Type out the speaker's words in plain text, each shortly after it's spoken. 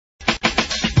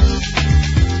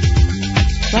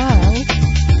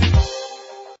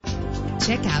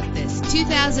Check out this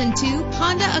 2002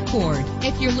 Honda Accord.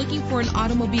 If you're looking for an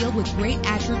automobile with great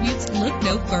attributes, look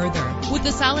no further. With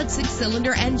a solid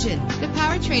 6-cylinder engine, the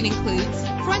powertrain includes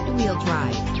front-wheel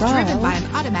drive, driven by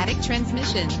an automatic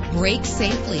transmission. Brake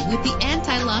safely with the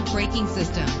anti-lock braking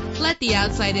system. Let the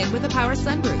outside in with a power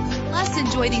sunroof. Plus,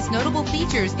 enjoy these notable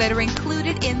features that are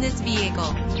included in this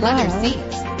vehicle: leather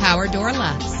seats, power door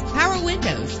locks, power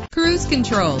windows, cruise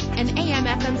control, an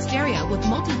AM/FM stereo with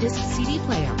multi-disc CD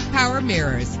player, power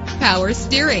mirrors, power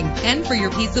steering. And for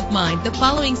your peace of mind, the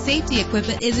following safety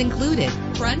equipment is included: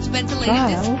 front ventilated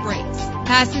disc brakes,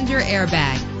 passenger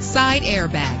airbag, side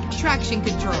airbag, traction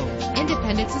control,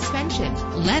 independent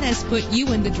suspension. Let us put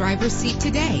you in the driver's seat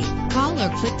today. Call or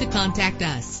click to contact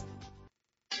us.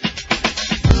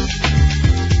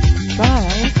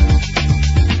 Bye.